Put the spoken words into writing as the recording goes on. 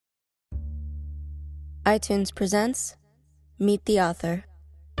iTunes presents Meet the Author.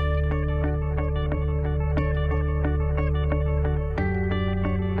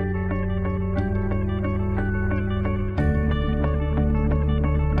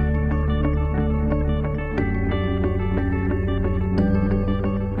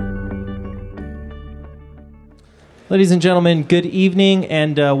 Ladies and gentlemen, good evening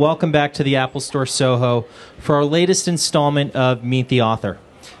and welcome back to the Apple Store Soho for our latest installment of Meet the Author.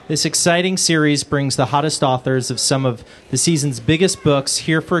 This exciting series brings the hottest authors of some of the season's biggest books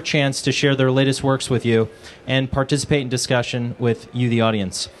here for a chance to share their latest works with you and participate in discussion with you, the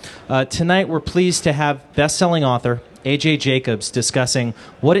audience. Tonight, we're pleased to have best-selling author A.J. Jacobs discussing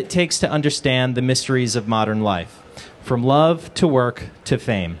what it takes to understand the mysteries of modern life, from love to work to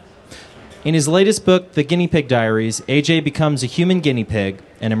fame. In his latest book, The Guinea Pig Diaries, A.J. becomes a human guinea pig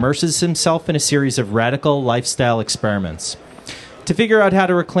and immerses himself in a series of radical lifestyle experiments. To figure out how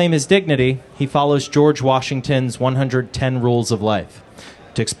to reclaim his dignity, he follows George Washington's 110 Rules of Life.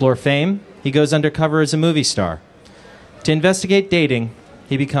 To explore fame, he goes undercover as a movie star. To investigate dating,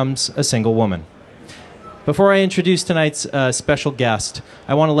 he becomes a single woman. Before I introduce tonight's special guest,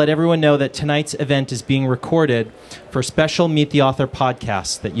 I want to let everyone know that tonight's event is being recorded for special Meet the Author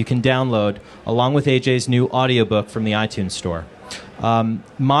podcasts that you can download along with AJ's new audiobook from the iTunes Store.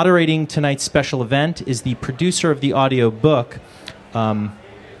 Moderating tonight's special event is the producer of the audiobook,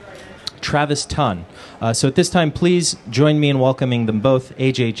 Travis Tunn. So at this time, please join me in welcoming them both,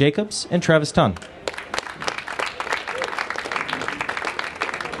 A.J. Jacobs and Travis Tunn.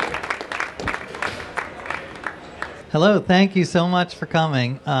 Hello, thank you so much for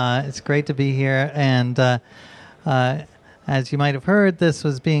coming. It's great to be here, and as you might have heard, this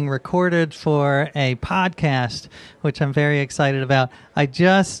was being recorded for a podcast, which I'm very excited about. I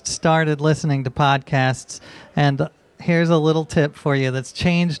just started listening to podcasts, and here's a little tip for you that's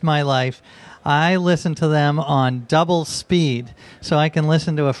changed my life. I listen to them on double speed, so I can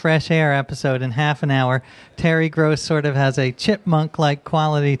listen to a Fresh Air episode in half an hour. Terry Gross sort of has a chipmunk-like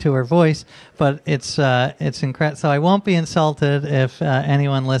quality to her voice, but it's incredible. So I won't be insulted if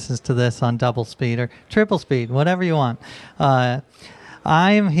anyone listens to this on double speed or triple speed, whatever you want. I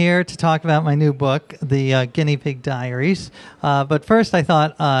am here to talk about my new book, The Guinea Pig Diaries. But first I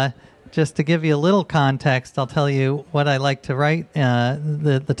thought, just to give you a little context, I'll tell you what I like to write,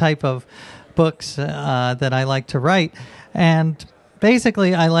 the type of books that I like to write. And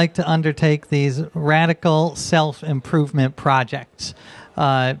basically, I like to undertake these radical self-improvement projects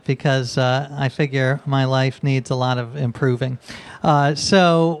because I figure my life needs a lot of improving.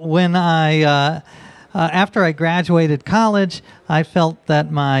 So when after I graduated college, I felt that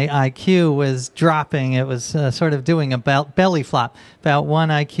my IQ was dropping. It was sort of doing a belly flop, about 1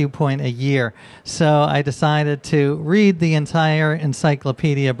 IQ point a year. So I decided to read the entire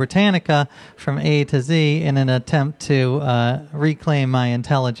Encyclopedia Britannica from A to Z in an attempt to reclaim my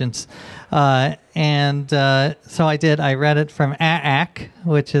intelligence. So I did. I read it from Aak,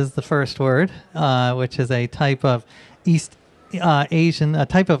 which is the first word, which is a type of Asian, a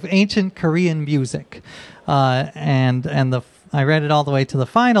type of ancient Korean music, I read it all the way to the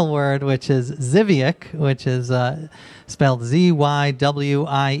final word, which is Zywiec, which is spelled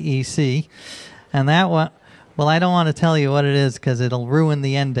Zywiec, and that one. Well, I don't want to tell you what it is because it'll ruin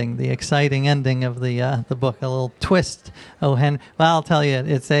the ending, the exciting ending of the book. A little twist. Well, I'll tell you,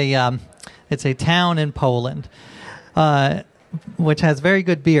 it's a town in Poland, which has very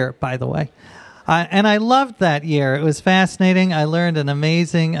good beer, by the way. And I loved that year. It was fascinating. I learned an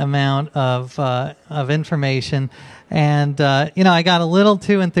amazing amount of information. And, I got a little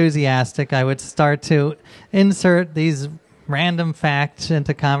too enthusiastic. I would start to insert these random facts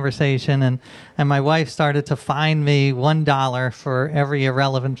into conversation. And my wife started to fine me $1 for every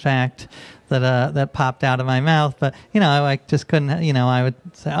irrelevant fact that popped out of my mouth. But, I just couldn't, I would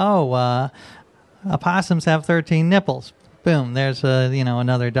say, opossums have 13 nipples. Boom, there's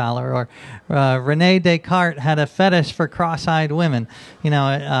another $1. Or Rene Descartes had a fetish for cross-eyed women.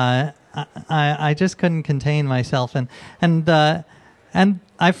 I just couldn't contain myself, and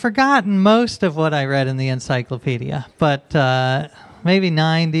I've forgotten most of what I read in the encyclopedia, but maybe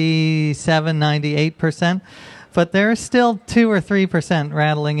 98%. But there's still 2 or 3%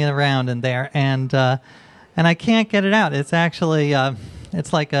 rattling around in there, and I can't get it out. It's actually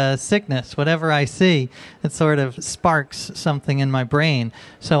it's like a sickness. Whatever I see, it sort of sparks something in my brain.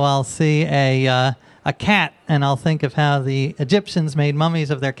 So I'll see a cat, and I'll think of how the Egyptians made mummies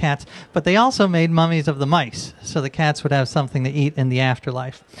of their cats, but they also made mummies of the mice, so the cats would have something to eat in the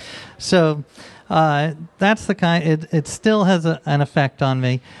afterlife. So that's the kind. It still has an effect on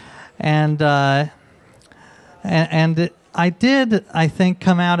me, and I did, I think,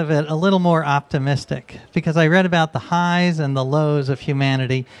 come out of it a little more optimistic because I read about the highs and the lows of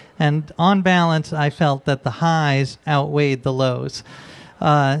humanity. And on balance, I felt that the highs outweighed the lows.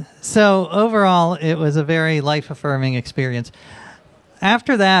 So overall, it was a very life-affirming experience.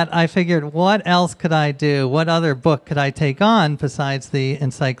 After that, I figured, what else could I do? What other book could I take on besides the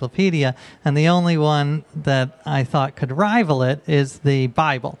encyclopedia? And the only one that I thought could rival it is the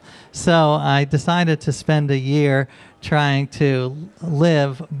Bible. So I decided to spend a year trying to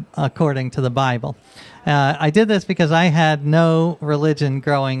live according to the Bible. I did this because I had no religion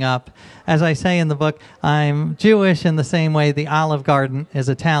growing up. As I say in the book, I'm Jewish in the same way the Olive Garden is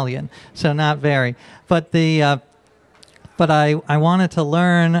Italian, so not very. But I wanted to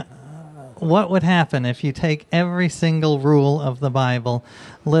learn what would happen if you take every single rule of the Bible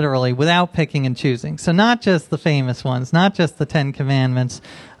literally without picking and choosing. So not just the famous ones, not just the 10 Commandments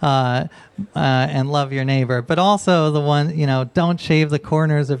and love your neighbor, but also the one, don't shave the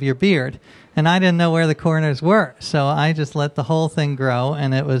corners of your beard. And I didn't know where the corners were, so I just let the whole thing grow,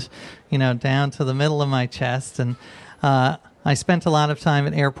 and it was, down to the middle of my chest. And I spent a lot of time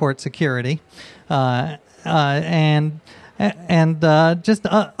at airport security, and just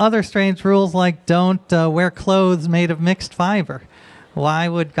other strange rules like don't wear clothes made of mixed fiber. Why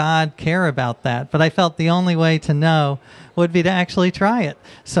would God care about that? But I felt the only way to know would be to actually try it.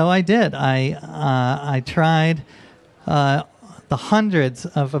 So I did. I tried the hundreds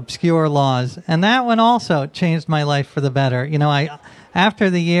of obscure laws, and that one also changed my life for the better. After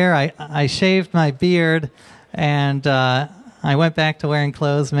the year, I shaved my beard, and I went back to wearing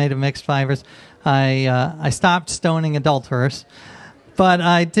clothes made of mixed fibers. I stopped stoning adulterers, but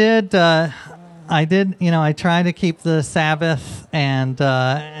I try to keep the Sabbath, and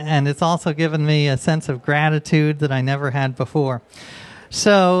it's also given me a sense of gratitude that I never had before.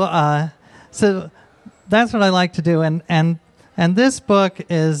 So that's what I like to do, and this book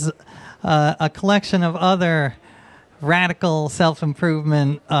is a collection of other radical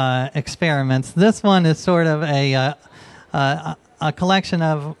self-improvement experiments. This one is sort of a collection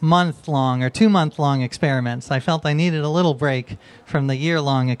of month-long or 2-month-long experiments. I felt I needed a little break from the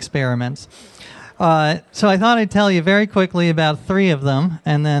year-long experiments. So I thought I'd tell you very quickly about 3 of them,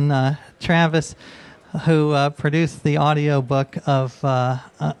 and then Travis, who produced the audio book of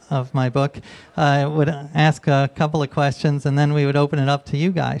my book, would ask a couple of questions, and then we would open it up to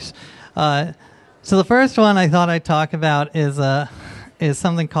you guys. So the first one I thought I'd talk about is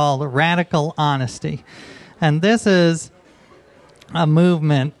something called radical honesty. And this is a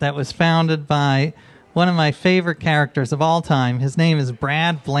movement that was founded by one of my favorite characters of all time. His name is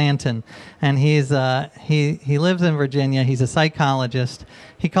Brad Blanton, and he lives in Virginia. He's a psychologist.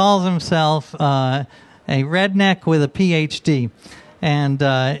 He calls himself a redneck with a PhD, and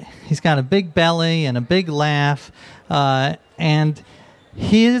he's got a big belly and a big laugh, and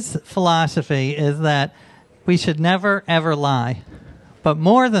his philosophy is that we should never, ever lie. But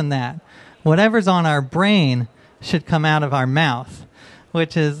more than that, whatever's on our brain should come out of our mouth,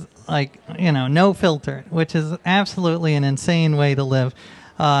 which is like, no filter, which is absolutely an insane way to live.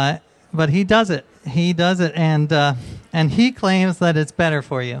 But he does it. And he claims that it's better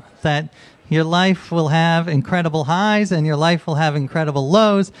for you, that your life will have incredible highs and your life will have incredible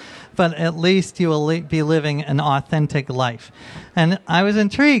lows, but at least you will be living an authentic life. And I was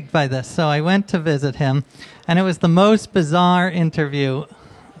intrigued by this, so I went to visit him, and it was the most bizarre interview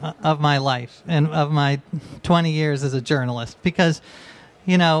of my life and of my 20 years as a journalist, because,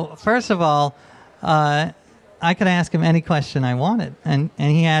 first of all, I could ask him any question I wanted, and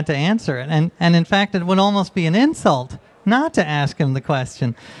he had to answer it. And in fact, it would almost be an insult not to ask him the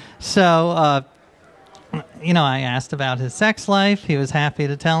question. So, I asked about his sex life. He was happy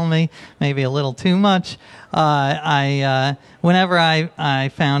to tell me, maybe a little too much. Whenever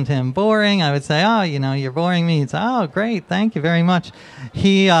I found him boring, I would say, "Oh, you're boring me." He'd say, "Oh, great, thank you very much."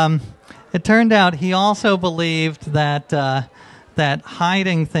 It turned out he also believed that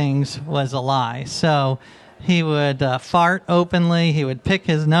hiding things was a lie. So he would fart openly. He would pick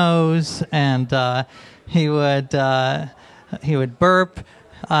his nose, and he would burp.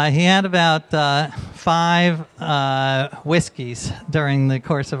 He had about 5 whiskeys during the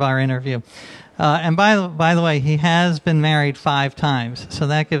course of our interview. And by the way, he has been married 5 times, so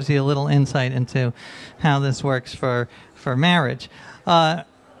that gives you a little insight into how this works for marriage.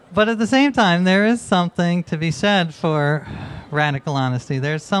 But at the same time, there is something to be said for radical honesty.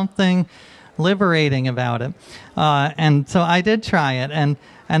 There's something liberating about it. And so I did try it, and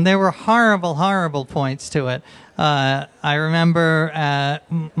there were horrible, horrible points to it. I remember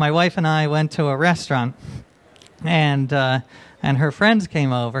my wife and I went to a restaurant, and and her friends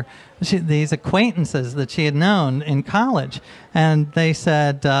came over, these acquaintances that she had known in college, and they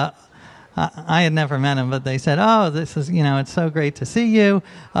said, I had never met him, but they said, "Oh, this is, it's so great to see you.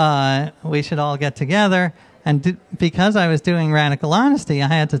 We should all get together." And because I was doing Radical Honesty, I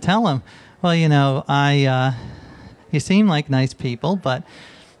had to tell him, "Well, you seem like nice people, but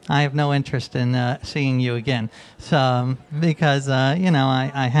I have no interest in seeing you again." So, because I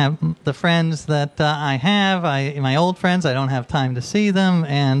have the friends that I have, my old friends, I don't have time to see them,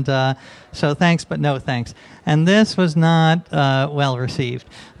 and so thanks, but no thanks. And this was not well received.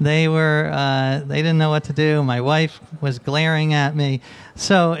 They didn't know what to do. My wife was glaring at me,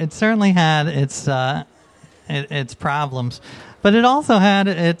 so it certainly had its problems, but it also had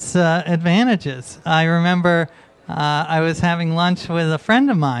its advantages. I remember I was having lunch with a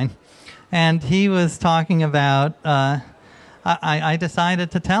friend of mine, and he was talking about, I decided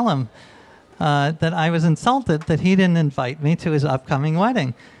to tell him that I was insulted that he didn't invite me to his upcoming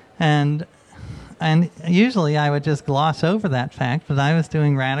wedding. And usually I would just gloss over that fact, but I was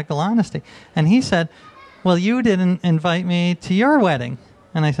doing Radical Honesty. And he said, "Well, you didn't invite me to your wedding."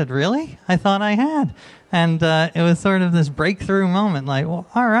 And I said, "Really? I thought I had." And it was sort of this breakthrough moment, like, well,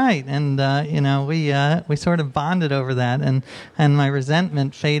 all right. And, we sort of bonded over that, and my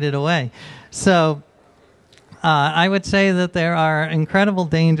resentment faded away. So I would say that there are incredible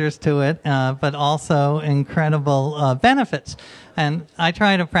dangers to it, but also incredible benefits. And I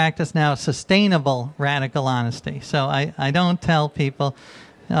try to practice now sustainable radical honesty. So I don't tell people,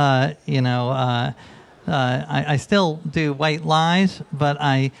 I still do white lies, but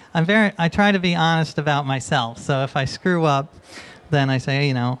I try to be honest about myself. So if I screw up, then I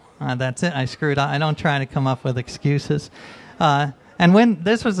say, that's it, I screwed up. I don't try to come up with excuses. And when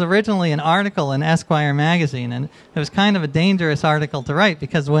this was originally an article in Esquire magazine, and it was kind of a dangerous article to write,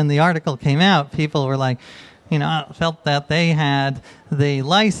 because when the article came out, people were like, felt that they had the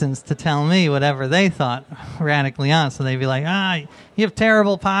license to tell me whatever they thought radically honest. So they'd be like, you have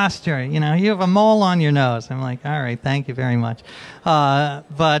terrible posture. You have a mole on your nose. I'm like, all right, thank you very much.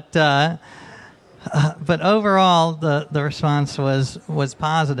 But overall, the response was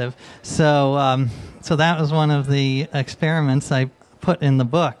positive. So that was one of the experiments I put in the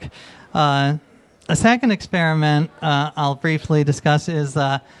book. A second experiment I'll briefly discuss is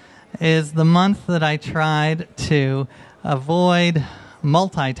the month that I tried to avoid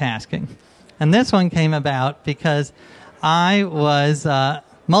multitasking. And this one came about because I was,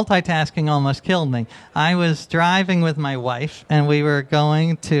 multitasking almost killed me. I was driving with my wife, and we were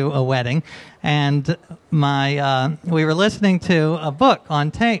going to a wedding, and we were listening to a book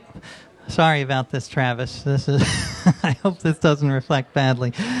on tape. Sorry about this, Travis. This is I hope this doesn't reflect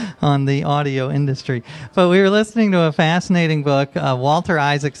badly on the audio industry. But we were listening to a fascinating book, Walter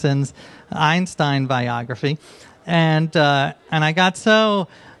Isaacson's Einstein biography, and I got so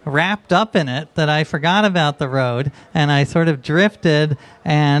wrapped up in it that I forgot about the road, and I sort of drifted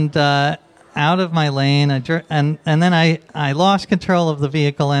and out of my lane, and then I lost control of the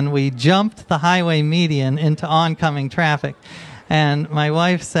vehicle, and we jumped the highway median into oncoming traffic. And my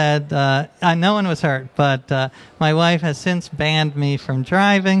wife said, no one was hurt, but my wife has since banned me from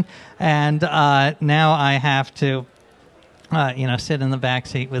driving, and now I have to, sit in the back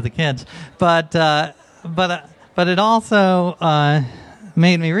seat with the kids. But it also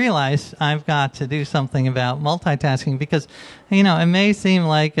made me realize I've got to do something about multitasking, because, it may seem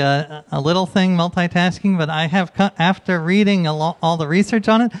like a little thing, multitasking, but I have, after reading all the research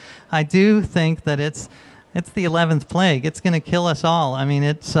on it, I do think that it's the 11th plague. It's going to kill us all. I mean,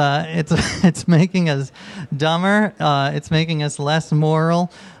 it's making us dumber. It's making us less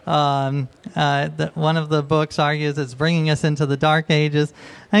moral. One of the books argues it's bringing us into the Dark Ages.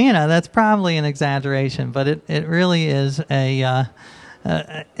 And, that's probably an exaggeration, but it really is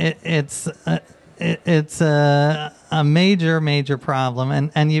it's a major problem.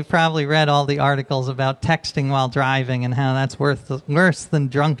 And you've probably read all the articles about texting while driving and how that's worse than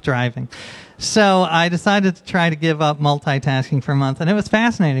drunk driving. So I decided to try to give up multitasking for a month, and it was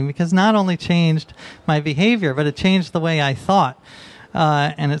fascinating because not only changed my behavior, but it changed the way I thought,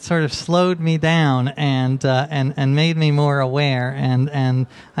 and it sort of slowed me down and made me more aware and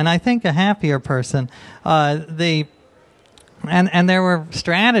I think a happier person. And there were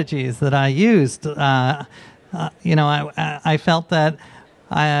strategies that I used. I felt that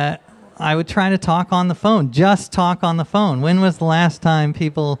I would try to talk on the phone, just talk on the phone. When was the last time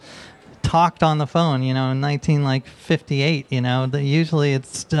people talked on the phone, in 1958. Usually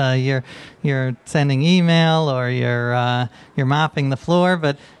it's you're sending email or you're mopping the floor,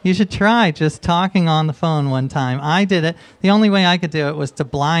 but you should try just talking on the phone one time. I did it. The only way I could do it was to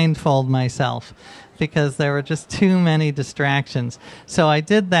blindfold myself because there were just too many distractions. So I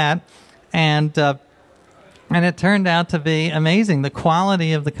did that, and it turned out to be amazing. The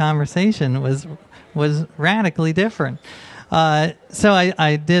quality of the conversation was radically different. So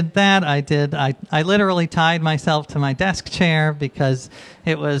I did that. I literally tied myself to my desk chair because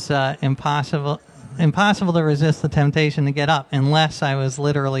it was impossible to resist the temptation to get up unless I was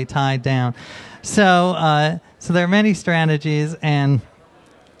literally tied down. So there are many strategies, and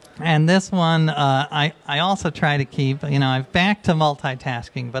this one I also try to keep. I've back to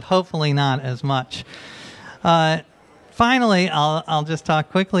multitasking, but hopefully not as much. Finally, I'll just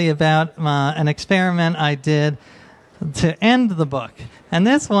talk quickly about an experiment I did to end the book, and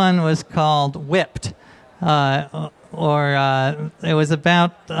this one was called Whipped, it was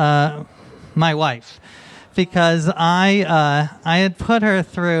about my wife, because I had put her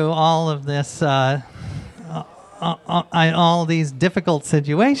through all of this, all these difficult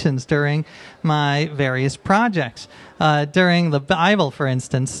situations during my various projects. During the Bible, for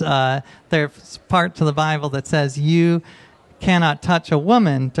instance, there's parts of the Bible that says you cannot touch a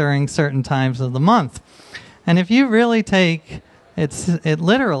woman during certain times of the month. And if you really take it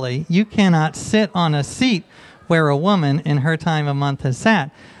literally, you cannot sit on a seat where a woman in her time of month has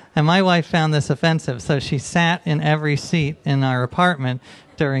sat. And my wife found this offensive, so she sat in every seat in our apartment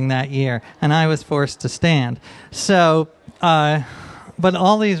during that year, and I was forced to stand. So, but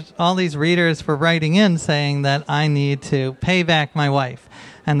all these readers were writing in saying that I need to pay back my wife,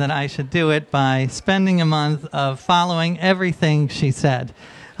 and that I should do it by spending a month of following everything she said.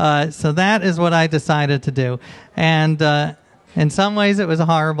 So that is what I decided to do. And in some ways it was a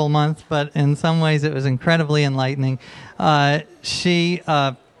horrible month, but in some ways it was incredibly enlightening. She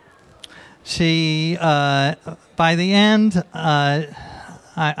by the end,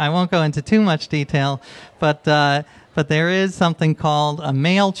 I won't go into too much detail, but there is something called a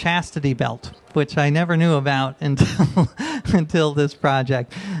male chastity belt, which I never knew about until this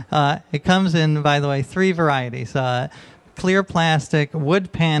project. It comes in, by the way, 3 varieties. Clear plastic,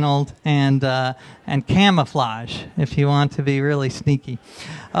 wood paneled, and camouflage, if you want to be really sneaky.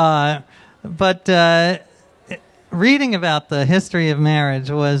 But reading about the history of marriage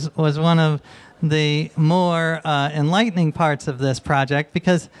was one of the more enlightening parts of this project,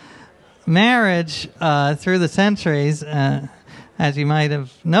 because marriage through the centuries, as you might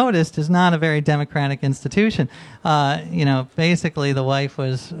have noticed, is not a very democratic institution. Basically the wife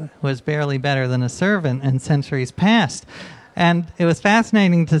was barely better than a servant in centuries past. And it was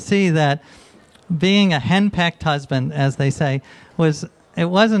fascinating to see that being a henpecked husband, as they say, it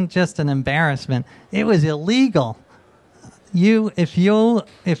wasn't just an embarrassment, it was illegal. If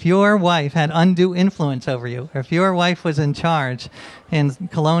your wife had undue influence over you, or if your wife was in charge in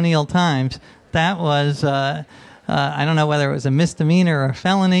colonial times, that was I don't know whether it was a misdemeanor or a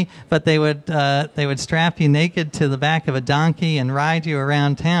felony, but they would strap you naked to the back of a donkey and ride you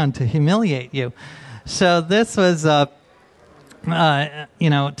around town to humiliate you. So this was to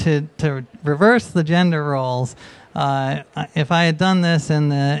reverse the gender roles. If I had done this in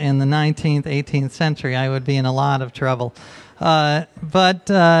the 19th, 18th century, I would be in a lot of trouble. But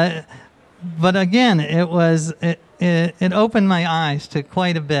again, it opened my eyes to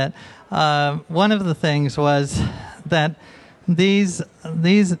quite a bit. One of the things was that these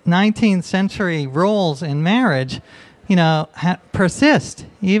 19th century roles in marriage, persist.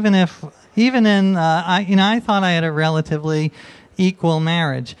 Even in I thought I had a relatively equal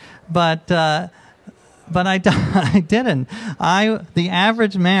marriage, but I didn't. The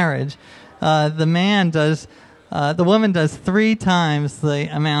average marriage, the woman does 3 times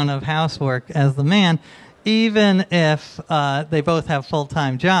the amount of housework as the man, even if they both have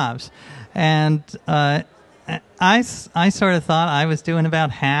full-time jobs. And I sort of thought I was doing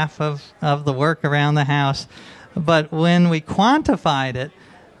about half of the work around the house. But when we quantified it,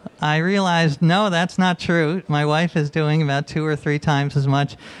 I realized, no, that's not true. My wife is doing about 2 or 3 times as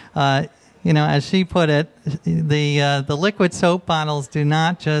much. As she put it, the liquid soap bottles do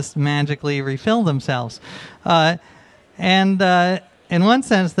not just magically refill themselves. In one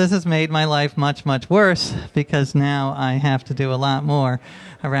sense, this has made my life much, much worse, because now I have to do a lot more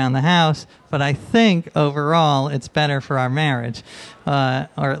around the house. But I think overall it's better for our marriage, or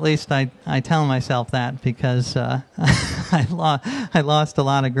at least I tell myself that, because I lost a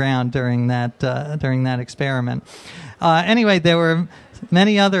lot of ground during that experiment. Anyway, there were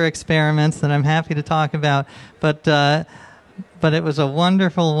many other experiments that I'm happy to talk about, but but it was a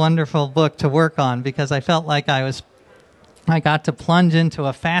wonderful, wonderful book to work on because I felt like I got to plunge into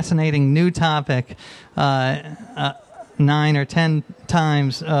a fascinating new topic 9 or 10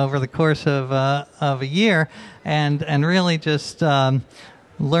 times over the course of a year, and really just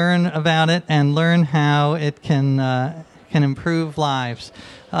learn about it and learn how it can improve lives.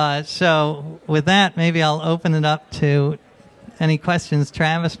 So with that, maybe I'll open it up to any questions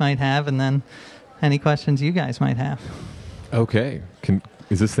Travis might have, and then any questions you guys might have. Okay.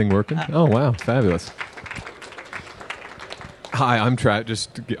 Is this thing working? Oh, wow. Fabulous. Hi, I'm Travis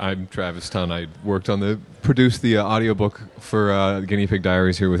Tunn. I produced the audiobook for Guinea Pig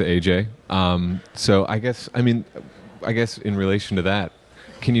Diaries here with AJ. So I guess in relation to that,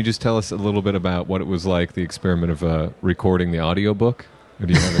 can you just tell us a little bit about what it was like, the experiment of recording the audiobook? Or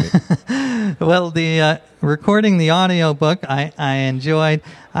do you have any? Well, the recording the audiobook I enjoyed.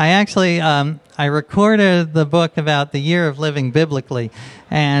 I actually I recorded the book about the year of living biblically,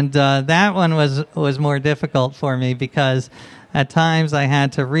 and that one was more difficult for me because at times I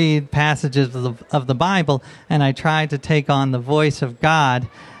had to read passages of the Bible, and I tried to take on the voice of God.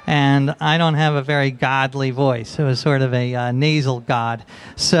 And I don't have a very godly voice. It was sort of a nasal God.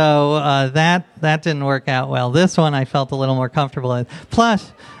 So that didn't work out well. This one I felt a little more comfortable with.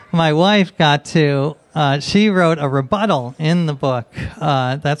 Plus, my wife got to, she wrote a rebuttal in the book.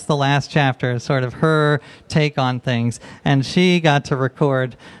 That's the last chapter, sort of her take on things. And she got to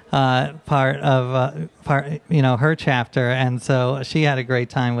record part of her chapter, and so she had a great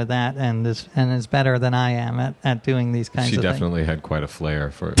time with that, and is better than I am at doing these kinds of things. She definitely had quite a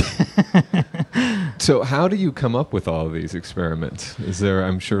flair for it. So how do you come up with all of these experiments?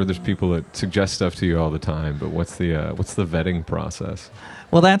 I'm sure there's people that suggest stuff to you all the time, but what's the vetting process?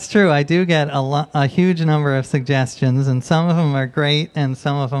 Well, that's true. I do get a huge number of suggestions, and some of them are great, and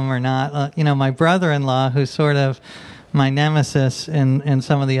some of them are not. My brother-in-law, who's sort of my nemesis in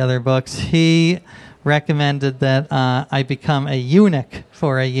some of the other books, he recommended that I become a eunuch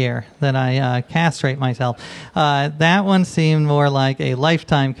for a year, that I castrate myself. That one seemed more like a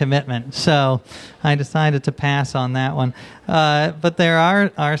lifetime commitment, so I decided to pass on that one. But there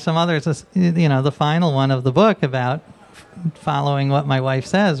are some others. The final one of the book about following what my wife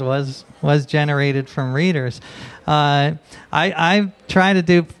says was generated from readers. I try to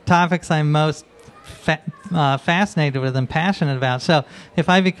do topics I'm most fascinated with and passionate about. So if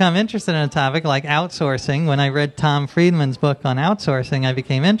I become interested in a topic like outsourcing, when I read Tom Friedman's book on outsourcing, I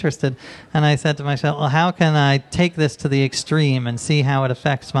became interested, and I said to myself, well, how can I take this to the extreme and see how it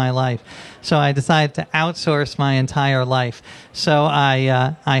affects my life? So I decided to outsource my entire life. So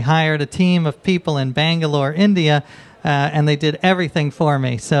I hired a team of people in Bangalore, India, and they did everything for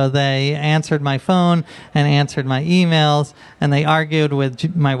me. So they answered my phone and answered my emails, and they argued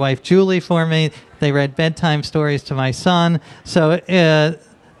with my wife Julie for me. They read bedtime stories to my son. So that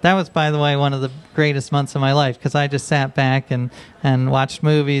was, by the way, one of the greatest months of my life, because I just sat back and watched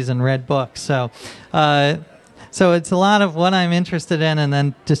movies and read books. So it's a lot of what I'm interested in, and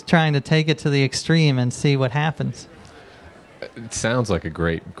then just trying to take it to the extreme and see what happens. It sounds like a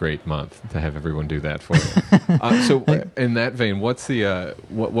great month to have everyone do that for you. So, in that vein, what's the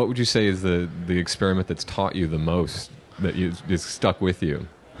what would you say is the experiment that's taught you the most, that is stuck with you?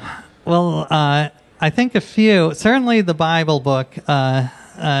 Well, I think a few. Certainly, the Bible book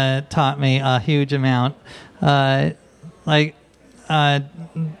taught me a huge amount.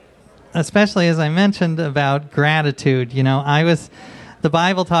 Especially as I mentioned about gratitude. The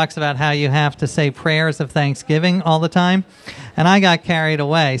Bible talks about how you have to say prayers of thanksgiving all the time, and I got carried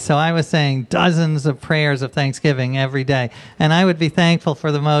away. So I was saying dozens of prayers of thanksgiving every day, and I would be thankful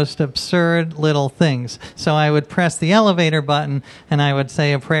for the most absurd little things. So I would press the elevator button, and I would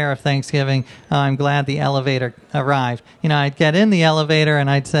say a prayer of thanksgiving. I'm glad the elevator arrived. I'd get in the elevator,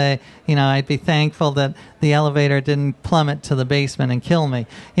 and I'd say, I'd be thankful that the elevator didn't plummet to the basement and kill me.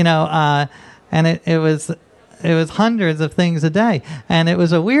 And it was hundreds of things a day, and it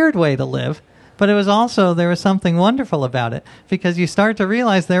was a weird way to live, but there was something wonderful about it, because you start to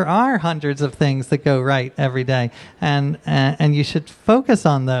realize there are hundreds of things that go right every day, and you should focus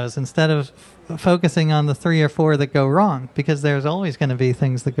on those instead of focusing on the 3 or 4 that go wrong, because there's always going to be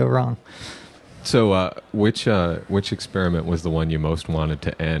things that go wrong. So which experiment was the one you most wanted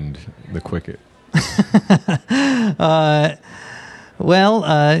to end the quickest? Well,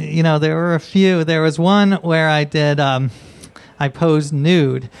 there were a few. There was one where I posed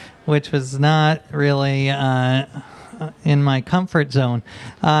nude, which was not really in my comfort zone.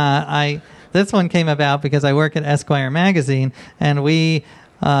 This one came about because I work at Esquire magazine, and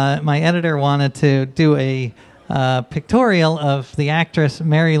my editor wanted to do a pictorial of the actress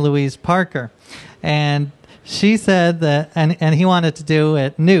Mary Louise Parker, and she said that, and he wanted to do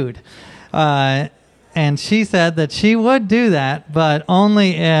it nude. And she said that she would do that, but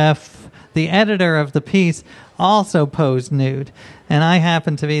only if the editor of the piece also posed nude. And I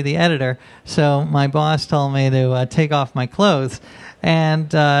happened to be the editor, so my boss told me to take off my clothes.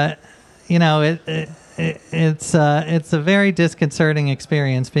 And, it's a very disconcerting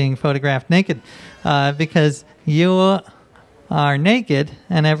experience being photographed naked because you are naked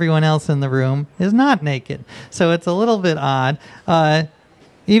and everyone else in the room is not naked. So it's a little bit odd.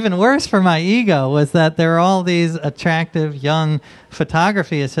 Even worse for my ego was that there were all these attractive young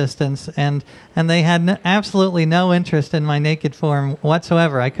photography assistants, and they had absolutely no interest in my naked form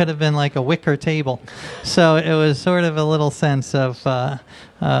whatsoever. I could have been like a wicker table. So it was sort of a little sense of a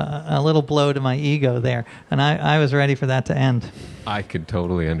little blow to my ego there, and I was ready for that to end. I could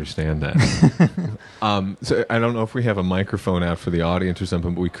totally understand that. So I don't know if we have a microphone out for the audience or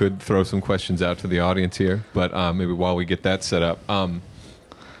something, but we could throw some questions out to the audience here. But maybe while we get that set up,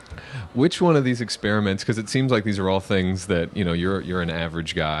 which one of these experiments, because it seems like these are all things that, you're an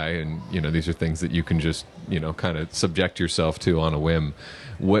average guy, and, these are things that you can just, kind of subject yourself to on a whim.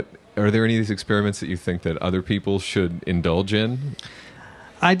 Are there any of these experiments that you think that other people should indulge in?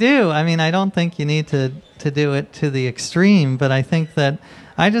 I do. I mean, I don't think you need to do it to the extreme, but I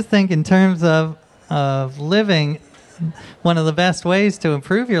just think in terms of living, one of the best ways to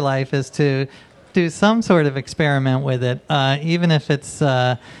improve your life is to do some sort of experiment with it, even if it's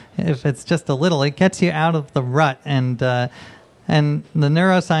just a little. It gets you out of the rut, and the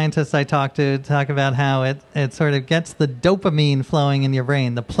neuroscientists I talk about how it sort of gets the dopamine flowing in your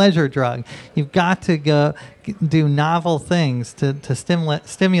brain, the pleasure drug. You've got to go do novel things to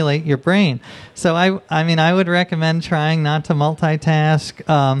stimulate your brain. So I would recommend trying not to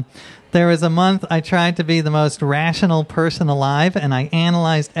multitask. There was a month I tried to be the most rational person alive, and I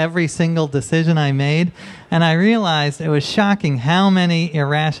analyzed every single decision I made, and I realized it was shocking how many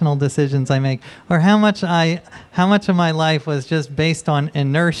irrational decisions I make, or how much of my life was just based on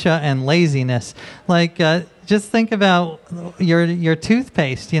inertia and laziness. Like, just think about your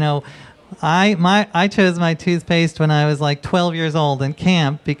toothpaste. I chose my toothpaste when I was like 12 years old in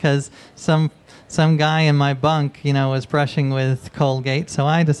camp because some guy in my bunk, was brushing with Colgate, so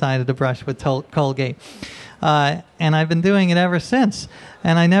I decided to brush with Colgate. And I've been doing it ever since.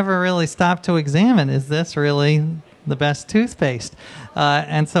 And I never really stopped to examine, is this really the best toothpaste?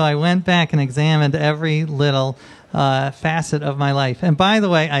 And so I went back and examined every little facet of my life. And by the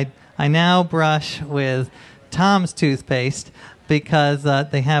way, I now brush with Tom's toothpaste, because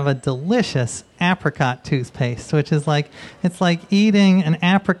they have a delicious apricot toothpaste, which is it's like eating an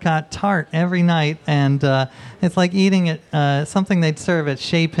apricot tart every night, and it's like eating something they'd serve at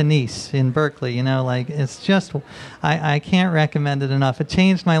Chez Panisse in Berkeley. It's just, I can't recommend it enough. It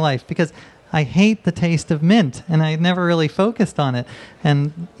changed my life because I hate the taste of mint, and I never really focused on it.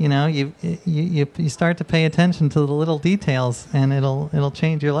 And you start to pay attention to the little details, and it'll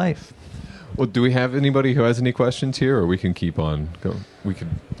change your life. Well, do we have anybody who has any questions here, or we can keep on going?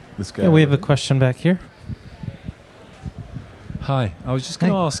 This guy. Yeah, we have a question back here. Hi, I was just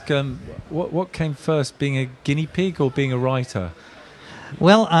going to ask, what came first, being a guinea pig or being a writer?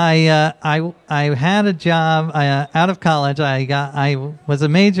 Well, I had a job out of college. I was a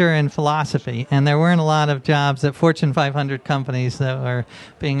major in philosophy, and there weren't a lot of jobs at Fortune 500 companies that were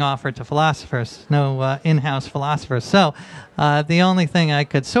being offered to philosophers. No in-house philosophers. So the only thing I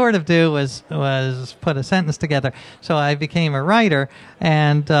could sort of do was put a sentence together. So I became a writer,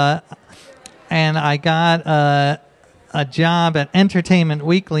 and I got a job at Entertainment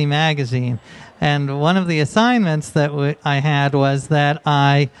Weekly magazine. And one of the assignments that I had was that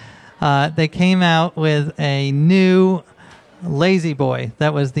they came out with a new Lazy Boy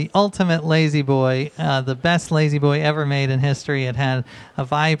that was the ultimate Lazy Boy, the best Lazy Boy ever made in history. It had a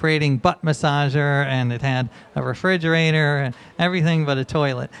vibrating butt massager, and it had a refrigerator, and everything but a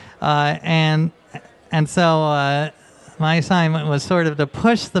toilet. And so my assignment was sort of to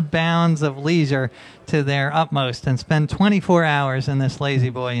push the bounds of leisure to their utmost and spend 24 hours in this Lazy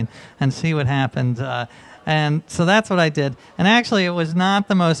Boy and see what happened. And so that's what I did. And actually, it was not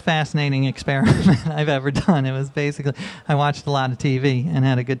the most fascinating experiment I've ever done. It was basically, I watched a lot of TV and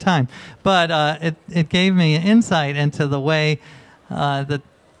had a good time. But it gave me an insight into the way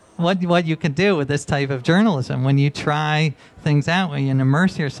what you can do with this type of journalism when you try things out, when you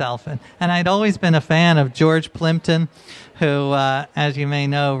immerse yourself in. And I'd always been a fan of George Plimpton, who, as you may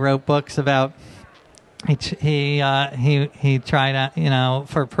know, wrote books about. He tried out,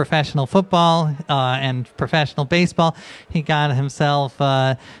 for professional football and professional baseball. He got himself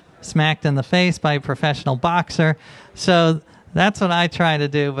smacked in the face by a professional boxer. So that's what I try to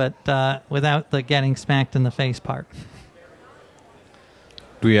do, but without the getting smacked in the face part.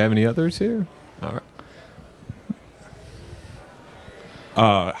 Do we have any others here? All right.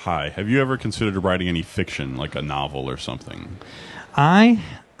 Hi. Have you ever considered writing any fiction, like a novel or something? I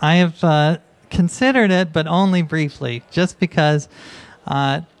have considered it, but only briefly, just because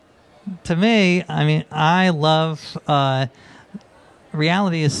to me, I mean, I love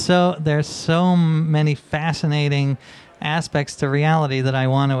reality. There's so many fascinating aspects to reality that I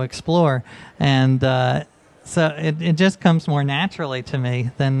want to explore, and so it just comes more naturally to me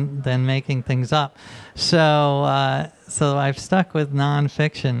than making things up. So I've stuck with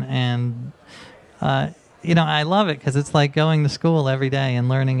nonfiction, and I love it because it's like going to school every day and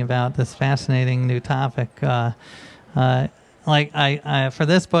learning about this fascinating new topic. Like I for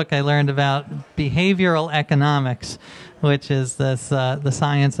this book, I learned about behavioral economics, which is this the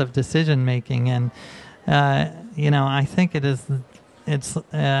science of decision making, and I think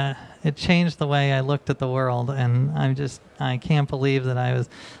it changed the way I looked at the world, and I can't believe that I was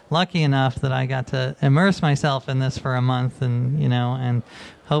lucky enough that I got to immerse myself in this for a month, and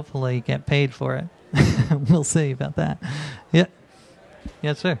hopefully get paid for it. We'll see about that. Yeah.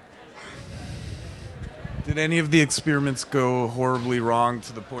 Yes, sir. Did any of the experiments go horribly wrong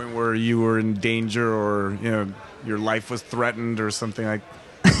to the point where you were in danger, or your life was threatened, or something like?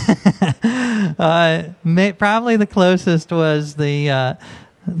 Probably the closest was the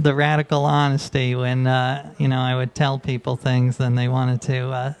radical honesty when I would tell people things and they wanted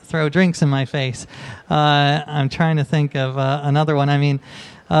to throw drinks in my face. I'm trying to think of another one. I mean,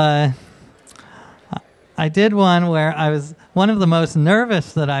 I did one where I was one of the most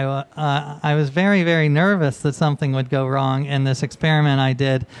nervous that I was very, very nervous that something would go wrong in this experiment I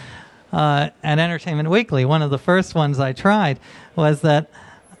did at Entertainment Weekly. One of the first ones I tried was that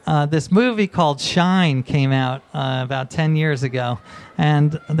this movie called Shine came out about 10 years ago,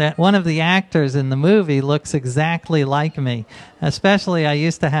 and that one of the actors in the movie looks exactly like me. Especially, I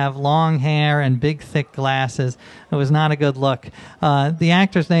used to have long hair and big, thick glasses. It was not a good look. The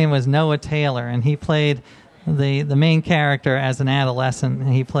actor's name was Noah Taylor, and he played the main character as an adolescent.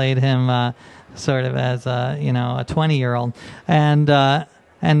 He played him sort of as a 20-year-old, and the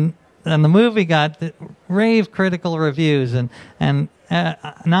movie got rave critical reviews and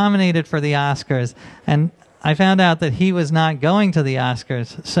nominated for the Oscars. And I found out that he was not going to the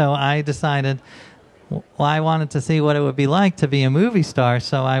Oscars, so I decided, well, I wanted to see what it would be like to be a movie star,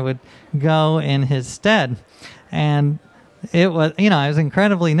 so I would go in his stead. And it was, I was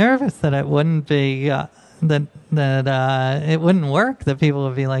incredibly nervous that it wouldn't be, that it wouldn't work, that people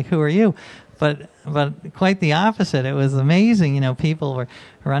would be like, who are you? But quite the opposite. It was amazing. People were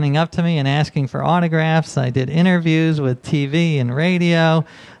running up to me and asking for autographs. I did interviews with TV and radio.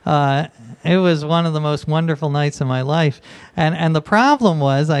 It was one of the most wonderful nights of my life. And the problem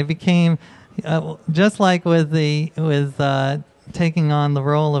was I became, just like with taking on the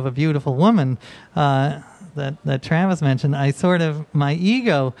role of a beautiful woman that Travis mentioned, my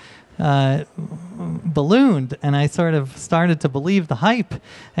ego ballooned, and I sort of started to believe the hype,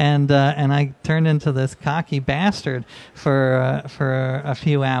 and I turned into this cocky bastard for a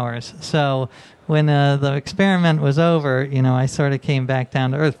few hours. So when the experiment was over, I sort of came back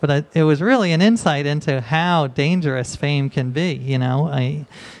down to earth. But it was really an insight into how dangerous fame can be.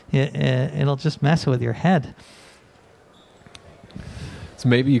 It'll just mess with your head. So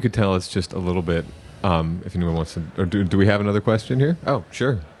maybe you could tell us just a little bit, if anyone wants to. Or do we have another question here? Oh,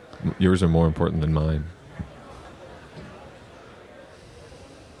 sure. Yours are more important than mine.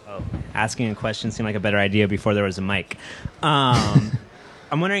 Oh, asking a question seemed like a better idea before there was a mic. I'm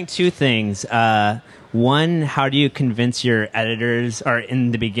wondering two things. One, how do you convince your editors, or in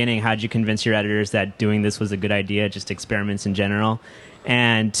the beginning, how did you convince your editors that doing this was a good idea, just experiments in general?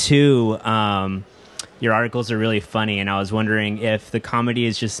 And two, your articles are really funny, and I was wondering if the comedy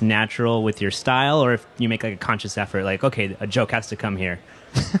is just natural with your style, or if you make like a conscious effort, like, okay, a joke has to come here.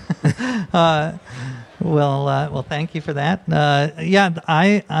 Well, thank you for that.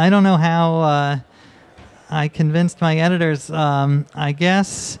 I don't know how I convinced my editors. I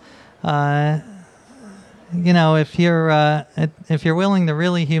guess if you're willing to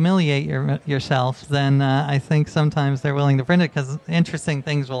really humiliate yourself, then I think sometimes they're willing to print it because interesting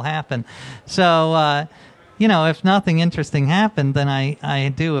things will happen. So. If nothing interesting happened, then I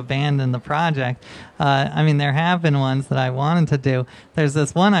do abandon the project. There have been ones that I wanted to do. There's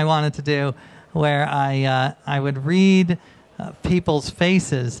this one I wanted to do where I would read people's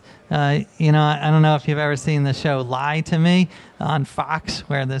faces. I don't know if you've ever seen the show Lie to Me on Fox,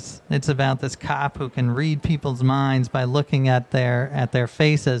 where it's about this cop who can read people's minds by looking at their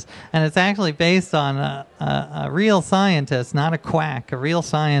faces, and it's actually based on a real scientist, not a quack, a real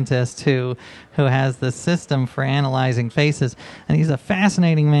scientist who has this system for analyzing faces, and he's a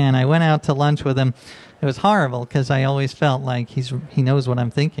fascinating man. I went out to lunch with him. It was horrible because I always felt like he knows what I'm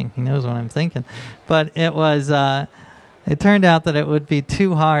thinking. He knows what I'm thinking, but it was. It turned out that it would be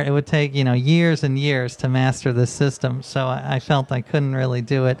too hard. It would take years and years to master this system. So I felt I couldn't really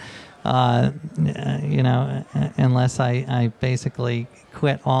do it, unless I basically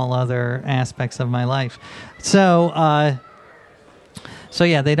quit all other aspects of my life. So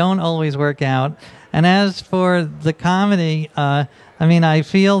yeah, they don't always work out. And as for the comedy, I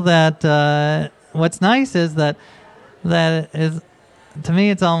feel that what's nice is that is, to me,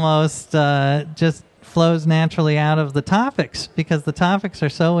 it's almost just flows naturally out of the topics, because the topics are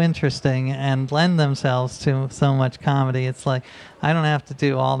so interesting and lend themselves to so much comedy. It's like I don't have to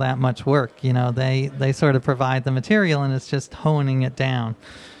do all that much work. They sort of provide the material, and it's just honing it down.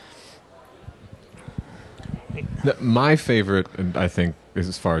 My favorite, and I think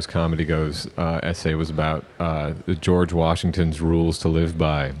as far as comedy goes, essay was about George Washington's rules to live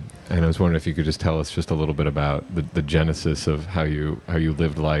by. And I was wondering if you could just tell us just a little bit about the genesis of how you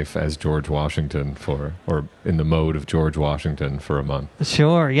lived life as George Washington or in the mode of George Washington for a month.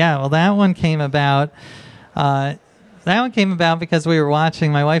 Sure. Yeah. Well, that one came about because we were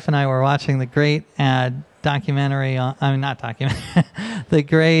watching. My wife and I were watching the great documentary. The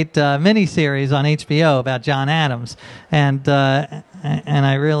great miniseries on HBO about John Adams, and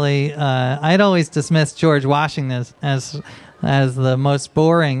I really I'd always dismissed George Washington as the most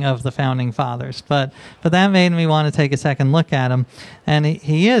boring of the founding fathers, but that made me want to take a second look at him, and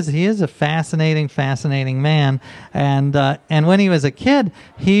he is a fascinating man, and when he was a teen,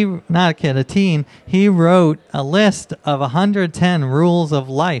 he wrote a list of 110 rules of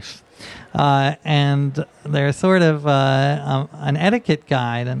life. And they're sort of an etiquette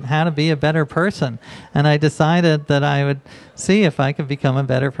guide on how to be a better person. And I decided that I would see if I could become a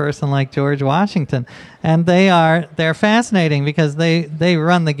better person like George Washington. And they're fascinating because they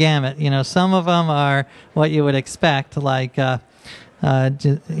run the gamut. Some of them are what you would expect, like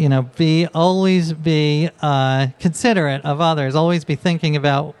always be considerate of others, always be thinking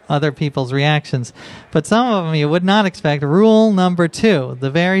about other people's reactions. But some of them you would not expect. Rule number 2, the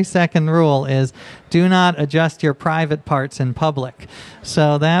very second rule, is do not adjust your private parts in public.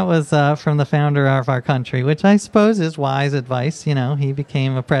 So that was from the founder of our country, which I suppose is wise advice. He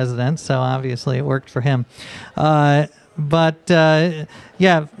became a president, so obviously it worked for him. But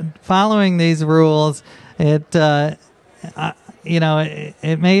following these rules, it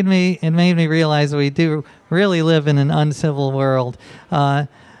made me realize we do really live in an uncivil world. But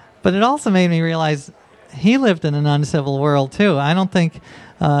it also made me realize he lived in an uncivil world too. I don't think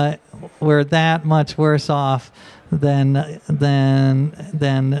we're that much worse off than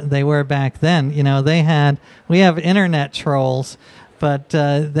they were back then. We have internet trolls, but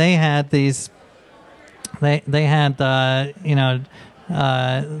they had these. They had the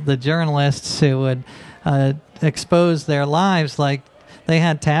journalists who would expose their lives. Like they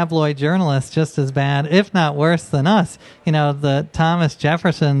had tabloid journalists just as bad, if not worse than us. The Thomas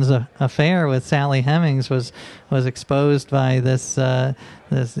Jefferson's affair with Sally Hemings was exposed by this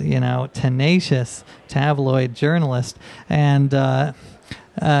tenacious tabloid journalist, and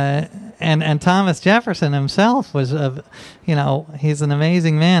Thomas Jefferson himself was he's an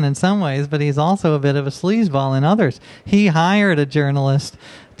amazing man in some ways, but he's also a bit of a sleazeball in others. He hired a journalist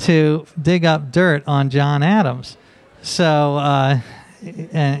to dig up dirt on John Adams. So,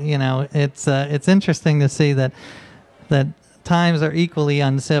 it's interesting to see that times are equally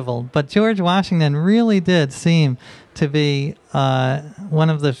uncivil. But George Washington really did seem to be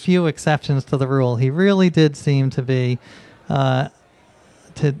one of the few exceptions to the rule. He really did seem to be to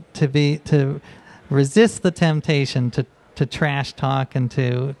resist the temptation to trash talk and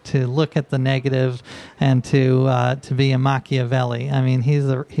to look at the negative and to be a Machiavelli. I mean, he's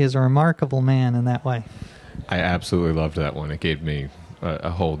a remarkable man in that way. I absolutely loved that one. It gave me a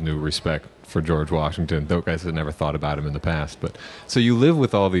whole new respect for George Washington, though I had never thought about him in the past. But so you live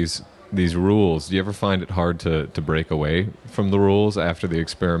with all these rules. Do you ever find it hard to break away from the rules after the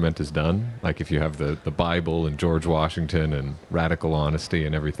experiment is done? Like if you have the Bible and George Washington and radical honesty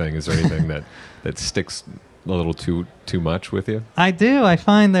and everything, is there anything that sticks a little too much with you? I do. I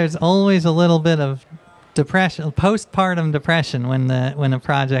find there's always a little bit of depression, postpartum depression, when a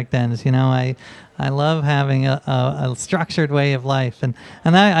project ends. I I love having a structured way of life, and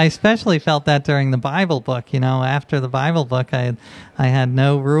I especially felt that during the Bible book. After the Bible book, I had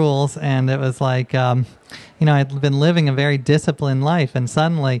no rules, and it was like, I'd been living a very disciplined life, and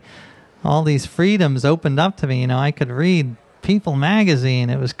suddenly all these freedoms opened up to me. I could read People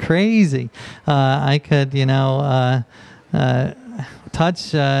magazine. It was crazy. I could,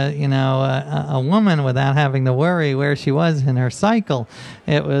 touch, a woman without having to worry where she was in her cycle.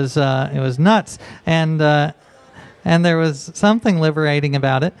 It was nuts, and there was something liberating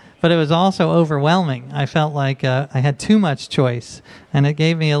about it, but it was also overwhelming. I felt like I had too much choice, and it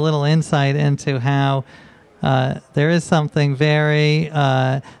gave me a little insight into how there is something very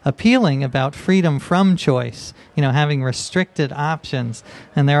appealing about freedom from choice, having restricted options.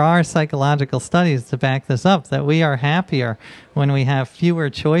 And there are psychological studies to back this up, that we are happier when we have fewer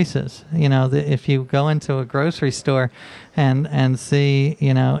choices. If you go into a grocery store and see,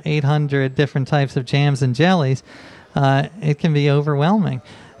 800 different types of jams and jellies, it can be overwhelming.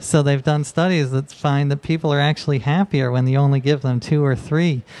 So they've done studies that find that people are actually happier when you only give them 2 or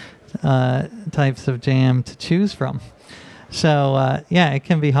 3 types of jam to choose from. So it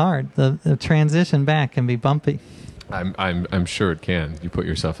can be hard. The transition back can be bumpy. I'm sure it can. You put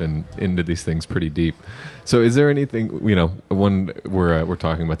yourself into these things pretty deep. So is there anything, when we're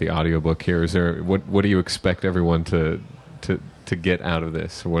talking about the audiobook here, is there what do you expect everyone to get out of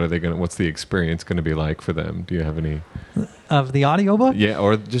this? What's the experience going to be like for them? Do you have any of the audiobook? Yeah,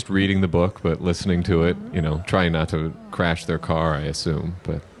 or just reading the book but listening to it, trying not to crash their car, I assume,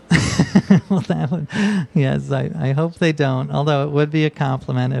 but well, that would, yes, I hope they don't, although it would be a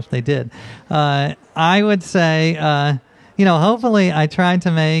compliment if they did. I would say, hopefully I tried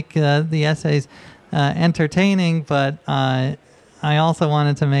to make the essays entertaining, but I also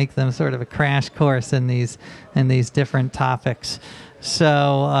wanted to make them sort of a crash course in these different topics.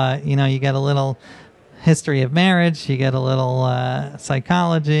 So, you get a little history of marriage, you get a little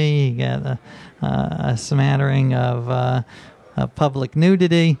psychology, you get a smattering of public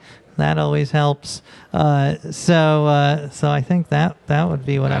nudity. That always helps. So I think that would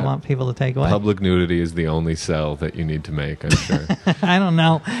be what I want people to take away. Public nudity is the only sell that you need to make, I'm sure. I don't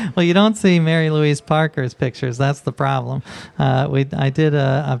know. Well, you don't see Mary Louise Parker's pictures. That's the problem. I did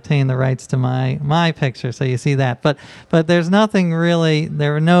obtain the rights to my picture, so you see that. But there's nothing really.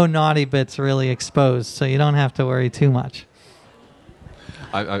 There are no naughty bits really exposed, so you don't have to worry too much.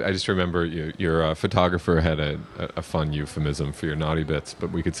 I just remember your photographer had a fun euphemism for your naughty bits, but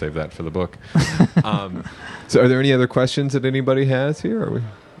we could save that for the book. So are there any other questions that anybody has here? Or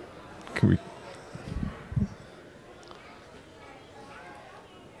can we?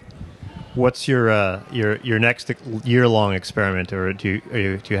 What's your next year-long experiment, or do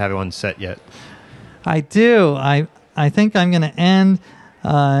you have one set yet? I do. I think I'm going to end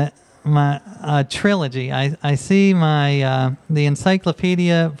my trilogy. I see my the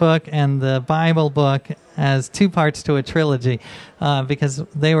encyclopedia book and the Bible book as 2 parts to a trilogy, because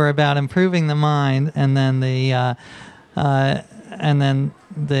they were about improving the mind, and then the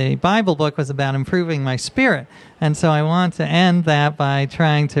Bible book was about improving my spirit. And so I want to end that by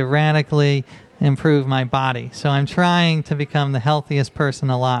trying to radically improve my body. So I'm trying to become the healthiest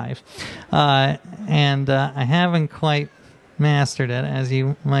person alive, and I haven't quite mastered it, as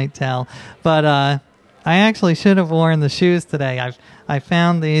you might tell, but I actually should have worn the shoes today. I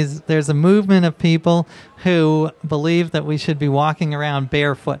found there's a movement of people who believe that we should be walking around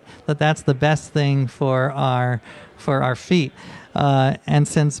barefoot, that's the best thing for our feet, and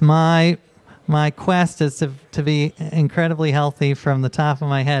since my quest is to be incredibly healthy from the top of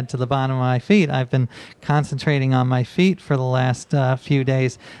my head to the bottom of my feet, I've been concentrating on my feet for the last few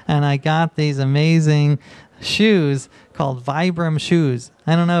days, and I got these amazing shoes called Vibram shoes.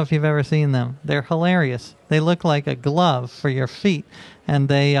 I don't know if you've ever seen them. They're hilarious. They look like a glove for your feet, and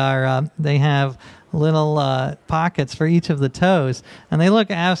they have little pockets for each of the toes, and they look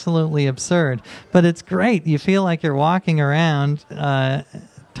absolutely absurd. But it's great. You feel like you're walking around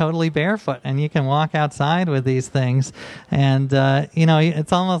totally barefoot, and you can walk outside with these things, and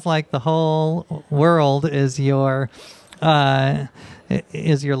it's almost like the whole world is your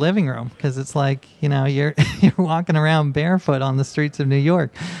living room, because it's like you're walking around barefoot on the streets of New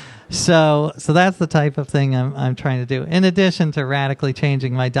York. So that's the type of thing I'm trying to do, in addition to radically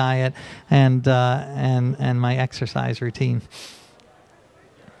changing my diet and my exercise routine.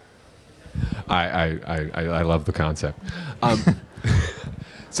 I love the concept.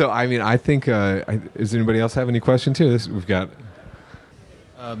 So I think does anybody else have any questions here? We've got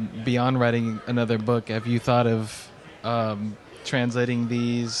beyond writing another book. Have you thought of translating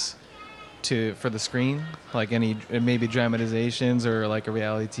these for the screen, like any maybe dramatizations or like a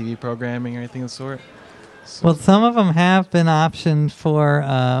reality TV programming or anything of the sort? Well, some of them have been optioned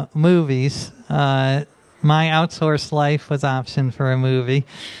for movies. My Outsourced Life was optioned for a movie,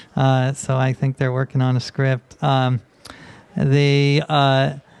 so I think they're working on a script. The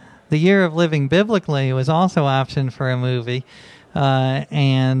Year of Living Biblically was also optioned for a movie,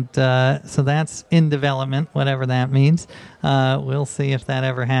 and so that's in development, whatever that means. We'll see if that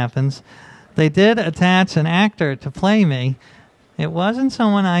ever happens. They did attach an actor to play me. It wasn't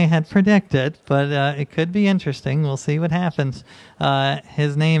someone I had predicted, but it could be interesting. We'll see what happens.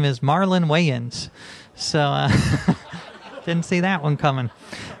 His name is Marlon Wayans. So didn't see that one coming.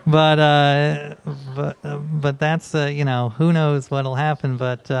 But that's who knows what'll happen.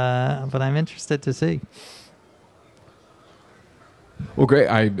 But I'm interested to see. Well, great.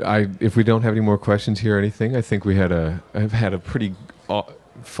 I if we don't have any more questions here or anything, I think I've had a pretty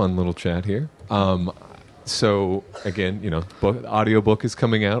fun little chat here. So again, audiobook is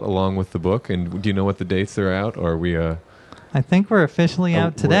coming out along with the book. And do you know what the dates they're out? Or are we? I think we're officially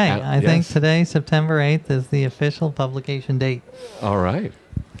out today. I think yes. today, September 8th, is the official publication date. All right.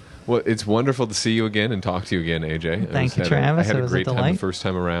 Well, it's wonderful to see you again and talk to you again, AJ. Thank you, Travis. I had It a was great a time delight. the first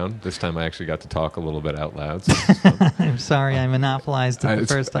time around. This time I actually got to talk a little bit out loud. So it's fun. I'm sorry I monopolized it the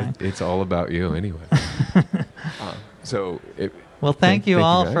first time. It's all about you anyway. Well, thank you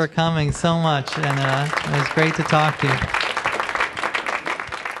all guys. for coming so much, and it was great to talk to you.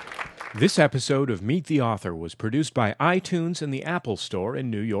 This episode of Meet the Author was produced by iTunes and the Apple Store in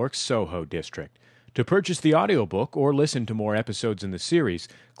New York's Soho District. To purchase the audiobook or listen to more episodes in the series,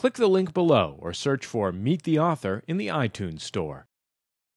 click the link below or search for Meet the Author in the iTunes Store.